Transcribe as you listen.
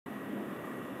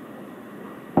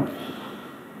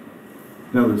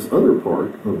Now this other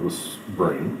part of this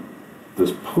brain,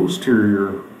 this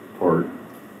posterior part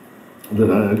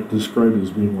that I described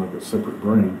as being like a separate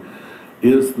brain,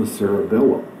 is the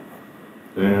cerebellum.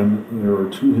 And there are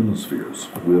two hemispheres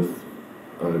with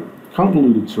a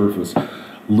convoluted surface, a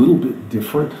little bit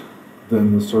different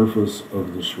than the surface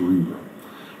of the cerebrum.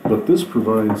 But this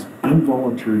provides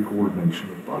involuntary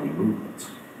coordination of body movements.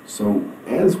 So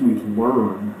as we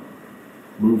learn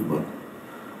movement,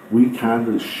 we kind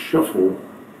of shuffle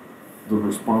the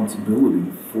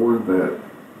responsibility for that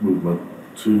movement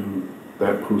to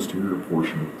that posterior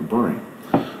portion of the brain,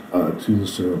 to the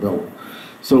cerebellum.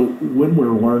 So when we're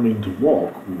learning to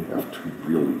walk, we have to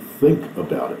really think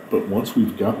about it. But once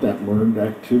we've got that learned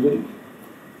activity,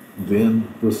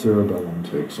 then the cerebellum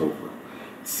takes over.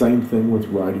 Same thing with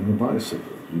riding a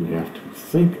bicycle. You have to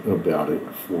think about it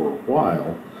for a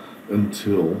while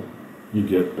until you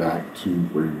get back to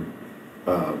where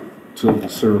till the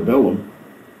cerebellum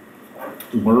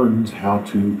learns how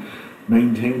to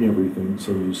maintain everything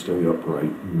so you stay upright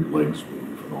and your legs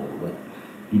move and all of that.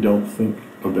 You don't think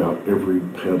about every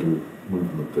pedal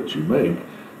movement that you make.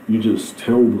 You just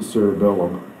tell the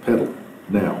cerebellum, pedal,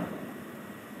 now.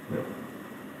 Yeah.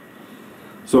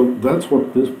 So that's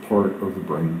what this part of the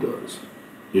brain does.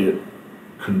 It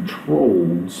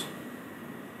controls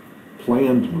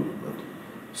planned movement.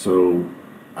 So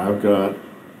I've got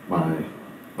my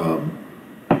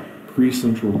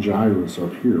precentral gyrus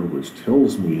up here, which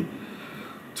tells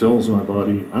my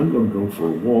body, I'm going to go for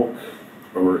a walk,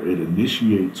 or it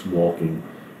initiates walking,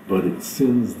 but it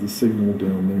sends the signal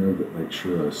down there that makes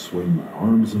sure I swing my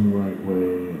arms in the right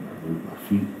way and I move my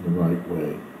feet in the right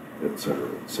way, etc.,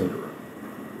 etc.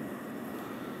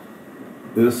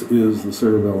 This is the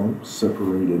cerebellum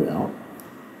separated out,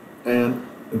 and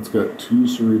it's got two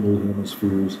cerebral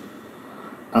hemispheres.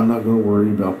 I'm not going to worry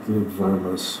about the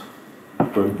vermis,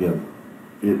 but again,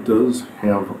 it does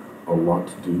have a lot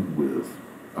to do with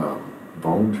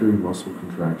voluntary muscle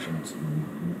contractions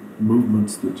and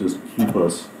movements that just keep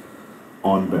us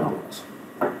on balance.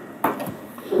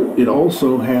 It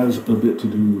also has a bit to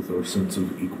do with our sense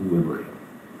of equilibrium,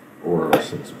 or our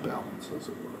sense of balance, as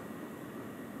it were.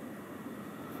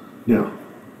 Now,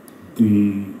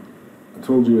 I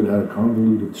told you it had a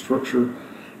convoluted structure.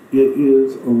 It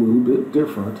is a little bit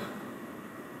different,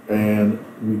 and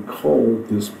we call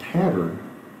this pattern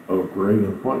of gray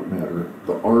and white matter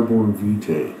the arbor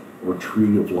vitae, or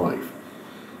tree of life.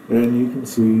 And you can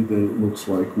see that it looks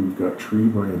like we've got tree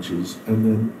branches and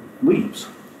then leaves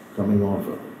coming off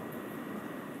of it.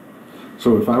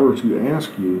 So if I were to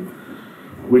ask you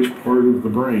which part of the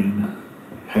brain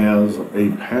has a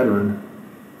pattern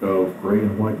of gray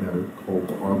and white matter called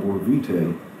the arbor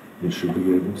vitae, you should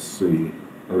be able to see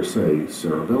or say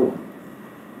cerebellum.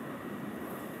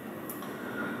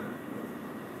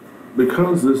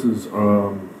 Because this is the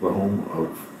home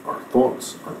of our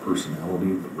thoughts, our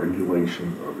personality, the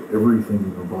regulation of everything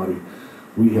in our body,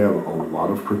 we have a lot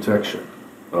of protection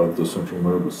of the central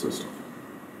nervous system.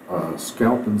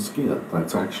 Scalp and skin,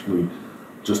 that's actually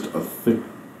just a thick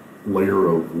layer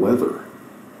of leather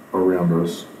around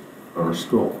us, our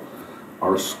skull.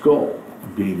 Our skull,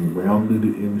 being rounded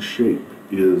in shape,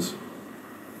 is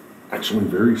actually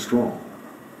very strong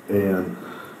and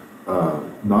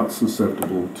not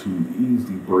susceptible to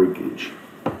easy breakage.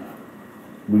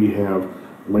 We have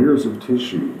layers of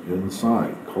tissue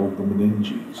inside called the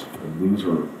meninges, and these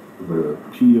are the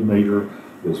pia mater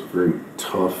is very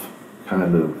tough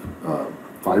kind of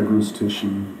fibrous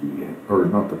tissue, or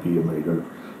not the pia mater,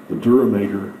 the dura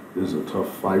mater is a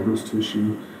tough fibrous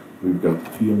tissue. We've got the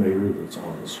pia mater that's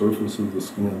on the surface of the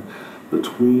skin.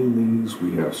 Between these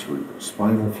we have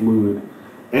cerebrospinal fluid,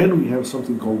 and we have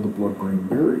something called the blood-brain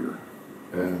barrier.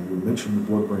 And we mentioned the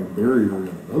blood-brain barrier in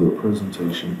another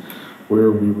presentation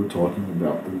where we were talking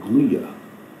about the glia.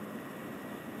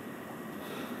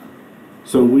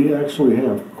 So we actually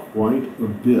have quite a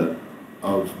bit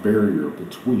of barrier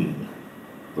between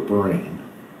the brain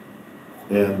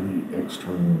and the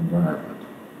external environment.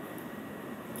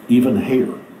 Even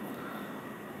hair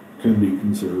can be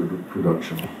considered a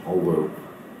production, although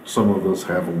some of us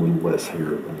have a little less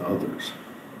hair than others.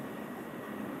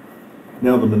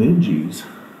 Now the meninges,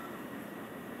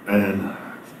 and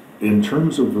in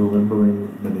terms of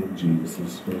remembering meninges,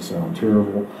 this is going to sound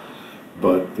terrible,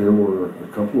 but there were a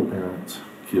couple of parents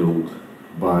killed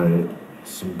by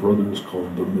some brothers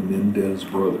called the Menendez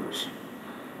brothers,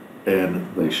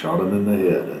 and they shot them in the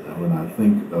head. And when I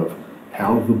think of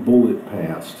how the bullet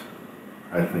passed,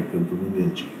 I think of the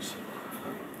meninges,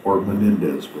 or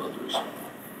Menendez brothers.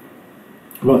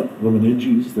 But the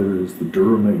meninges, there is the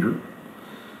dura mater,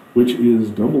 which is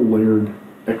double-layered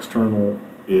external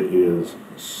It is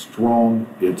strong,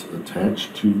 it's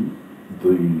attached to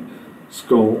the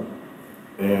skull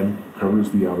and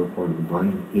covers the outer part of the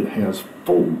brain. It has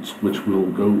folds which will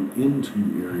go into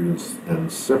areas and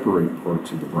separate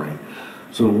parts of the brain.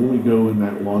 So when we go in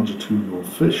that longitudinal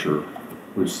fissure,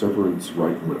 which separates the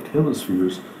right and left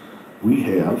hemispheres, we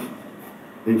have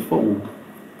a fold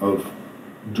of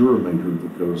duramater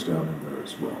that goes down in there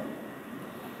as well.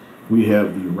 We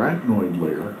have the arachnoid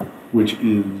layer, which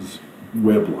is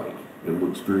web-like. It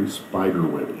looks very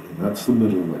spider-webby, and that's the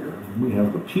middle layer. And we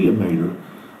have the pia mater,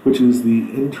 which is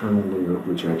the internal layer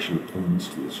which actually clings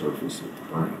to the surface of the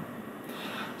brain.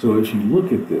 So if you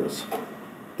look at this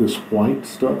white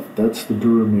stuff, that's the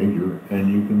duramater,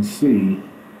 and you can see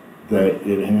that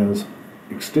it has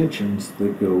extensions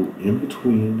that go in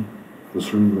between the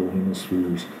cerebral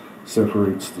hemispheres,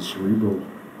 separates the cerebrum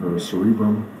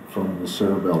from the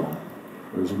cerebellum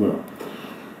as well.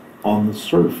 On the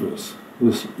surface,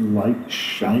 this light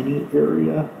shiny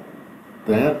area,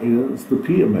 that is the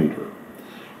pia mater.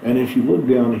 And if you look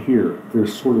down here,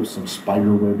 there's sort of some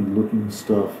spiderwebby looking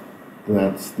stuff.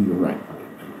 That's the arachnoid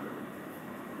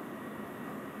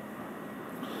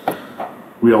mater.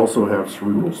 We also have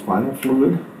cerebral spinal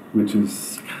fluid, which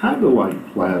is kind of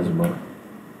like plasma,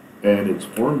 and it's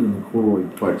formed in the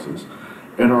choroid plexus,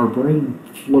 and our brain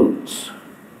floats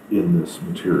in this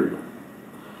material.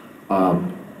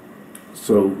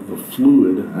 So the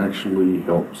fluid actually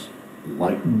helps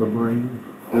lighten the brain,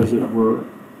 as it were,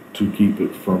 to keep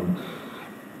it from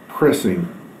pressing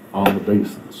on the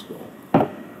base of the skull.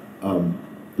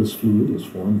 This fluid is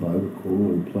formed by the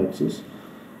choroid plexus.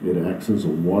 It acts as a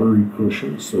watery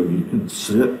cushion, so you can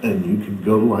sit and you can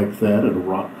go like that at a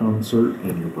rock concert,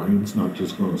 and your brain's not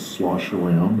just going to slosh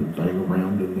around and bang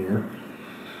around in there.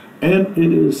 And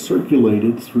it is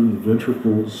circulated through the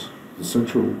ventricles, the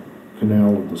central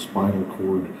canal of the spinal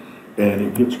cord, and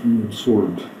it gets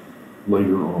reabsorbed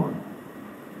later on.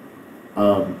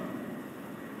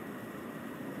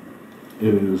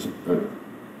 It is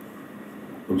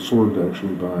absorbed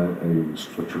actually by a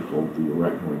structure called the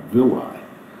arachnoid villi.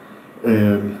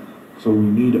 And so we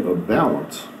need a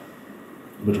balance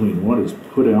between what is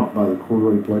put out by the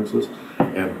choroid plexus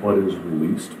and what is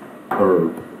released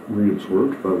or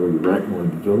reabsorbed by the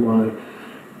arachnoid villi.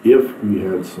 If we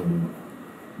had some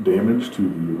damage to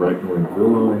the arachnoid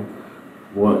villi,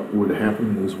 what would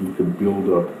happen is we could build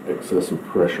up excessive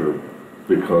pressure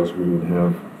because we would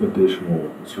have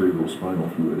additional cerebral spinal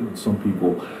fluid. And some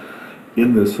people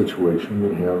in this situation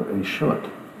would have a shunt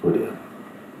put in.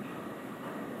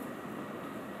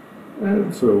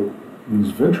 And so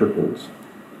these ventricles,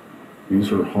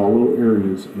 these are hollow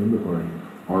areas in the brain,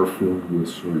 are filled with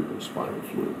cerebral spinal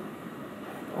fluid.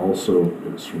 Also,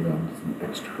 it surrounds the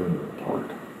external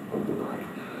part of the brain.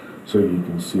 So you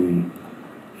can see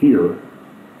here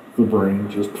the brain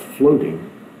just floating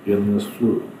in this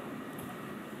fluid.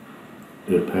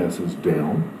 It passes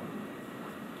down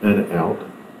and out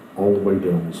all the way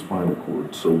down the spinal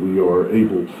cord. So we are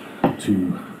able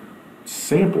to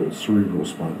sample cerebral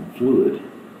spinal fluid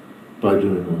by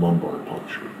doing a lumbar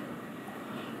puncture.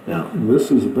 Now,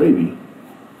 this is a baby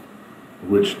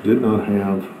which did not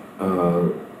have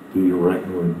the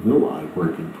arachnoid villi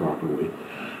working properly.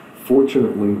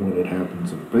 Fortunately, when it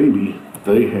happens in a baby,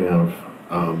 they have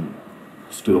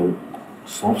still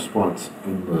soft spots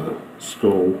in the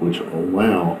skull which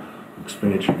allow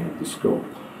expansion of the skull.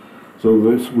 So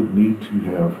this child would need to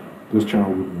have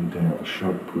a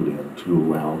shunt put in to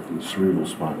allow the cerebral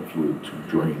spinal fluid to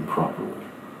drain properly.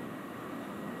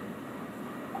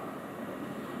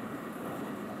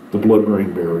 The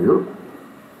blood-brain barrier.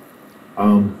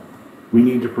 We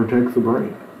need to protect the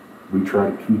brain. We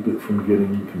try to keep it from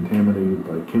getting contaminated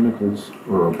by chemicals,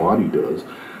 or our body does.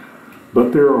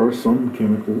 But there are some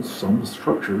chemicals, some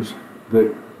structures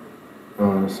that,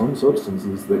 some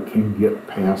substances that can get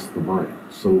past the brain.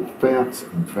 So fats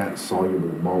and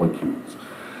fat-soluble molecules.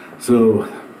 So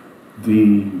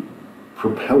the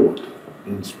propellant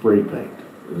in spray paint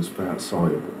is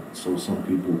fat-soluble. So some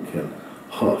people can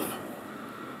huff.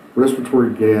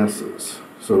 Respiratory gases.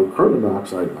 So carbon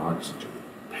dioxide and oxygen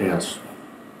pass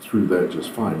through that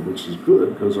just fine, which is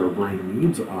good because our brain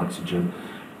needs oxygen,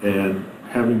 and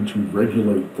having to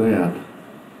regulate that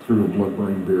through a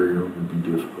blood-brain barrier would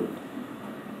be difficult.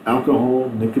 Alcohol,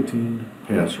 nicotine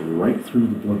pass right through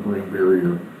the blood-brain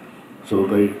barrier, so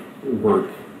they work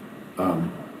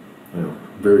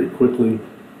very quickly.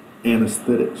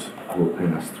 Anesthetics will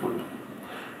pass through.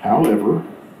 However,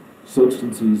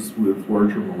 substances with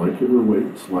larger molecular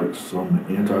weights, like some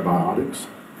antibiotics,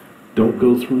 don't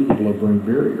go through the blood-brain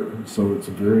barrier. So it's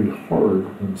very hard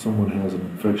when someone has an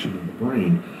infection in the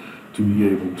brain to be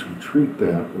able to treat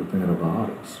that with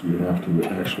antibiotics. You have to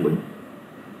actually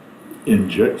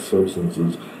inject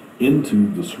substances into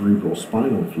the cerebral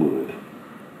spinal fluid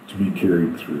to be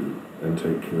carried through and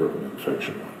take care of an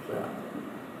infection like that.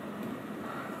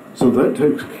 So that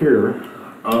takes care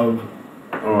of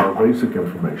our basic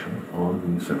information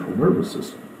on the central nervous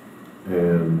system.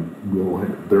 And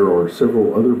there are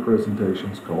several other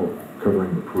presentations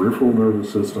covering the peripheral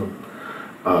nervous system,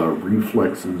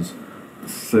 reflexes,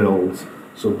 cells.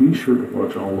 So be sure to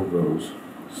watch all of those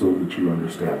so that you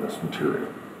understand this material.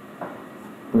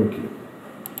 Thank you.